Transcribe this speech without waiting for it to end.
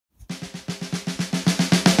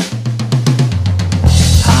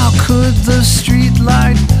the street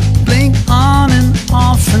light. Blink on and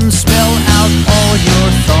off and spell out all your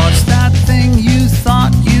thoughts. That thing you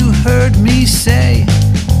thought you heard me say,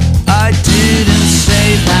 I didn't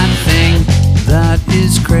say that thing. That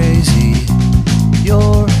is crazy.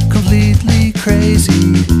 You're completely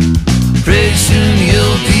crazy. Pretty soon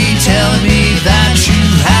you'll be telling me that you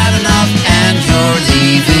had enough and you're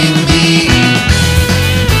leaving me.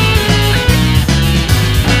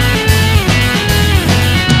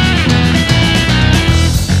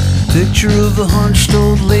 Picture of a hunched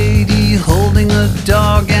old lady holding a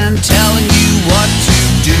dog and telling you what to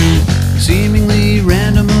do. Seemingly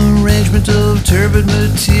random arrangement of turbid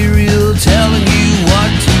material telling you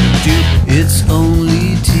what to do. It's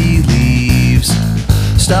only tea leaves.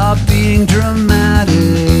 Stop being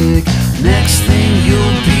dramatic. Next thing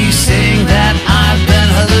you'll be saying that I've been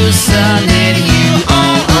hallucinating you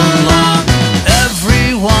all along.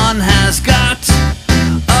 Everyone has got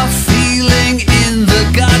a feeling in the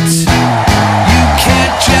gut. You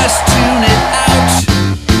can't just tune it out.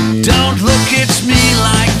 Don't look at me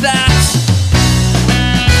like that.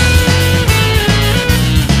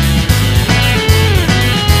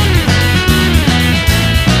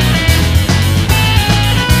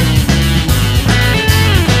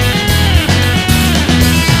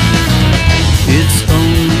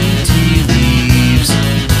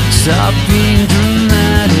 Stop being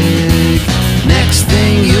dramatic. Next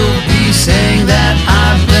thing you'll be saying that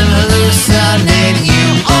I've been hallucinating you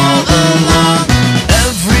all along.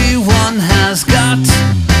 Everyone has got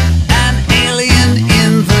an alien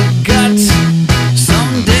in the gut.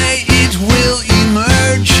 Someday it will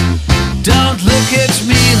emerge. Don't look at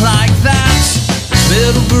me like that.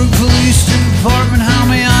 Middleburg Police Department, how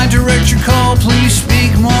may I direct your call? Please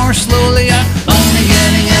speak more slowly. I'm only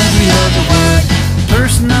getting every other word.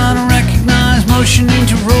 Person I don't recognize, motioning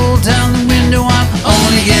to roll down the window. I'm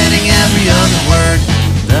only getting every other word.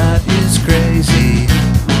 That is crazy.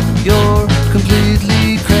 You're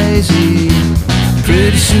completely crazy.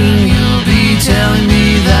 Pretty soon